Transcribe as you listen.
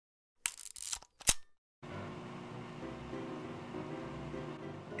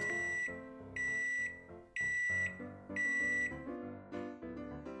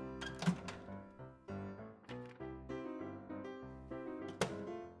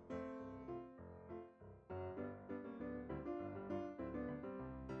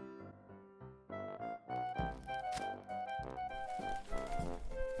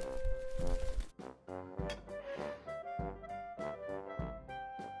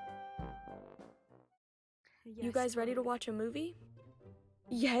You guys ready to watch a movie?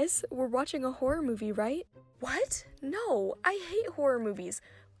 Yes, we're watching a horror movie, right? What? No, I hate horror movies.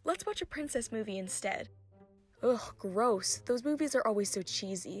 Let's watch a princess movie instead. Ugh, gross. Those movies are always so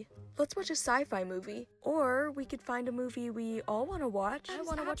cheesy. Let's watch a sci-fi movie. Or we could find a movie we all want to watch. I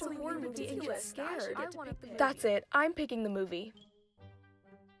want to watch a horror movie and get scared. That's it. I'm picking the movie.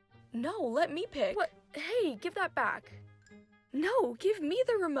 No, let me pick. What? Hey, give that back. No, give me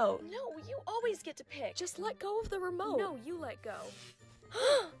the remote. No, you always get to pick. Just let go of the remote. No, you let go.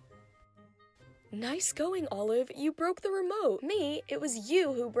 Nice going, Olive. You broke the remote. Me, it was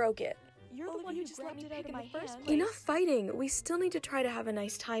you who broke it. You're the one who just let me pick in the first place. Enough fighting. We still need to try to have a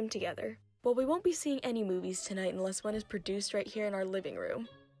nice time together. Well, we won't be seeing any movies tonight unless one is produced right here in our living room.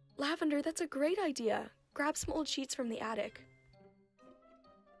 Lavender, that's a great idea. Grab some old sheets from the attic.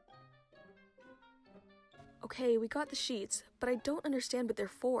 Okay, we got the sheets, but I don't understand what they're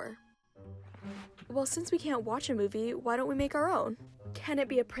for. Well, since we can't watch a movie, why don't we make our own? Can it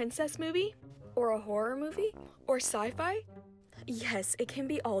be a princess movie? Or a horror movie? Or sci-fi? Yes, it can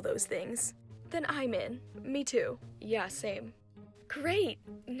be all those things. Then I'm in. Me too. Yeah, same. Great!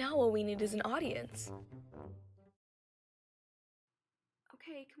 Now all we need is an audience.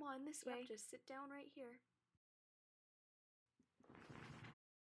 Okay, come on, this way. Just sit down right here.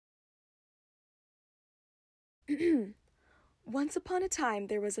 Once upon a time,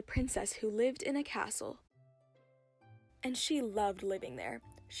 there was a princess who lived in a castle. And she loved living there.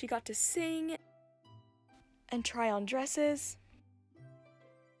 She got to sing and try on dresses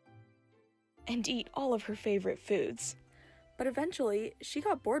and eat all of her favorite foods. But eventually, she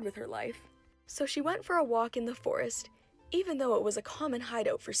got bored with her life. So she went for a walk in the forest, even though it was a common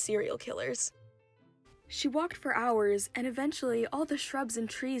hideout for serial killers. She walked for hours, and eventually all the shrubs and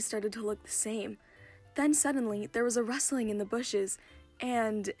trees started to look the same. Then suddenly, there was a rustling in the bushes,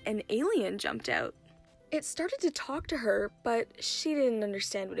 and an alien jumped out. It started to talk to her, but she didn't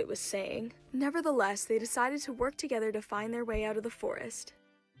understand what it was saying. Nevertheless, they decided to work together to find their way out of the forest.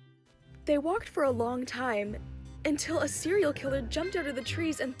 They walked for a long time, until a serial killer jumped out of the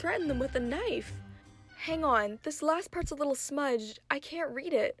trees and threatened them with a knife. Hang on, this last part's a little smudged. I can't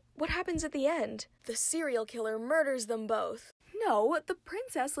read it. What happens at the end? The serial killer murders them both. No, the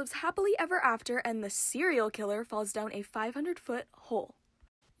princess lives happily ever after and the serial killer falls down a 500-foot hole.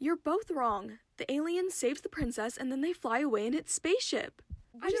 You're both wrong. The alien saves the princess and then they fly away in its spaceship.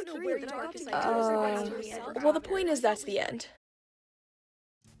 I don't know where the darkest ideas are. Well, the point is that's the end.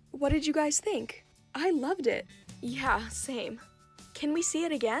 What did you guys think? I loved it. Yeah, same. Can we see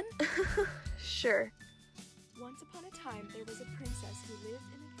it again? Sure. Once upon a time, there was a princess who lived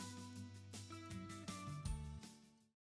in a